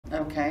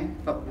Okay,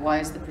 but why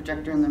is the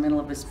projector in the middle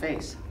of his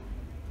face?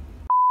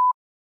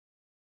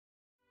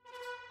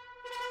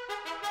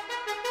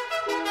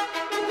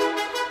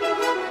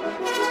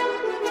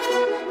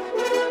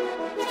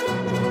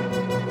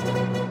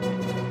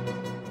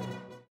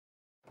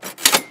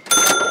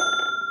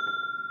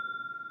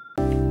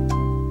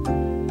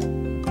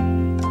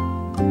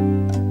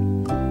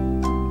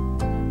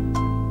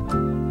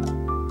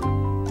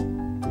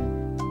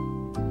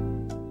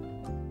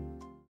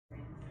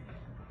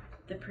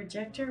 The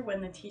projector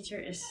when the teacher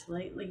is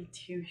slightly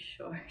too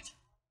short.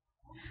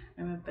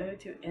 I'm about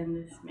to end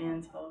this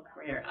man's whole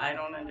career. I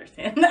don't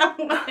understand that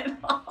one at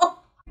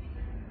all.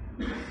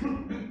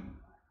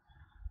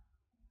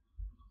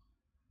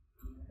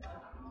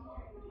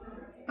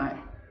 I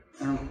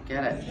don't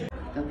get it.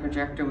 The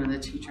projector when the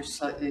teacher's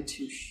slightly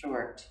too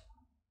short.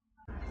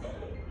 I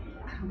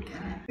don't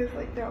get it. Because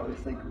like they're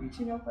always like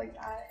reaching up like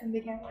that and they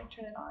can't like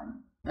turn it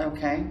on.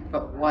 Okay,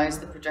 but why is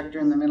the projector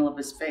in the middle of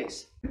his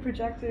face? The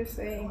projector is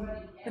saying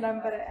that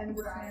I'm gonna end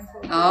this man's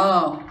whole career.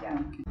 Oh.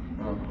 Yeah.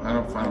 Well, I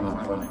don't find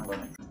that funny.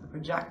 The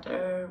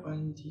projector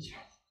when the teacher.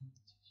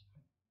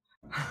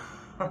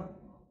 That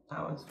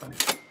was funny.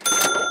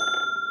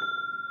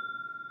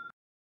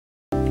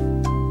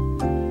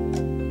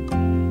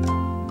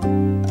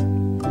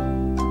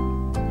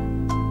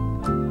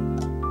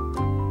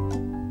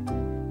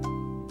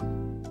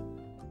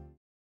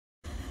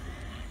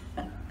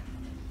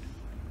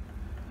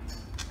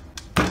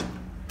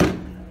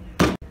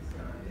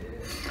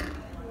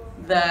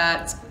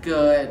 That's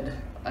good.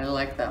 I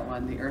like that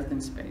one, the Earth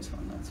and Space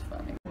one. That's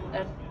funny.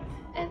 Earth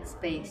and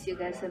space. You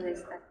guys always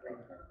act like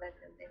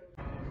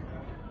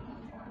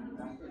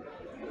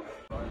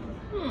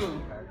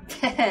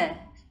that.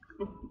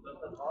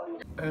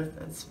 Earth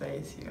and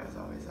space, you guys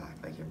always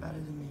act like you're better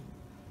than me.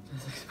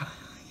 Physics.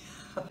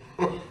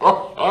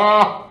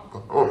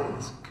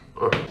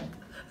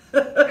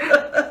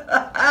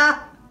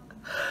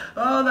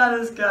 Oh, that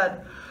is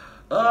good.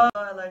 Oh,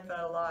 I like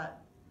that a lot.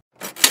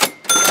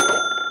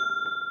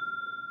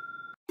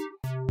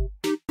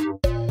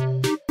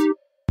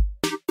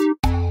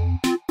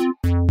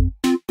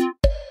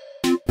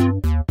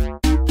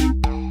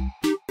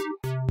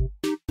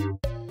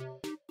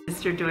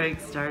 Mr. Doig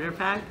starter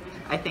pack?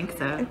 I think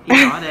so. He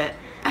bought it.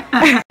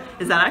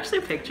 Is that actually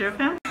a picture of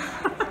him?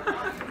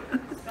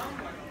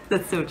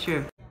 That's so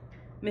true.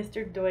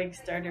 Mr. Doig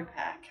starter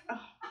pack. Oh,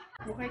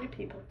 why do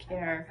people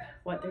care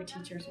what their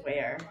teachers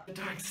wear? The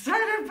Doig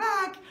starter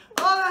pack!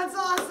 Oh, that's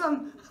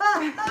awesome!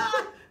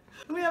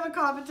 We have a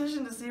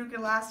competition to see who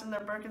can last in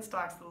their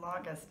Birkenstocks the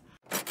longest.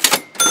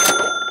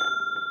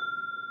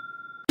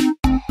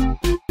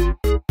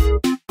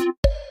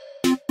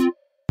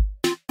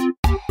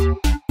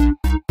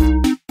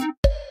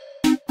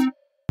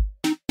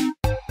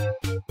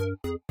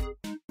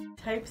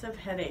 Types of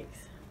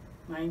headaches: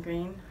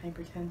 migraine,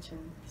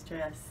 hypertension,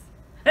 stress.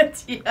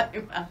 TI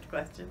math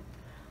question.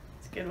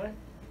 It's a good one.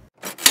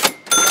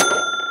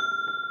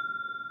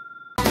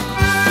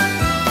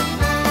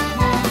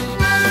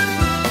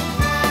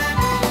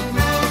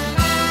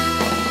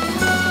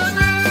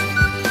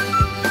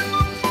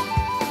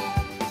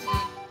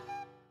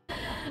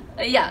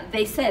 Yeah,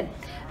 they said,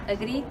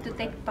 agree to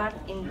take part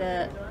in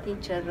the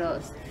teacher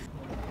roast.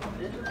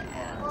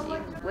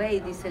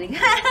 Wait, this is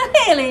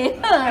really?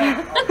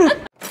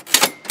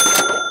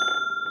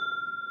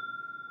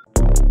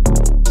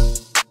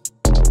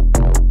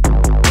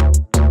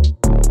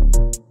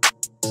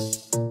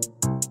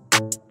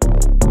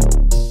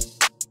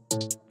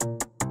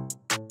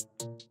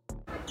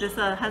 This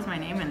has my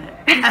name in it.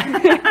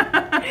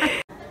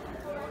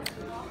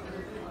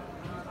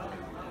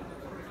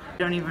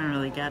 Don't even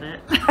really get it.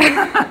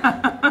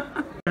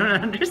 I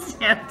don't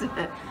understand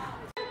it.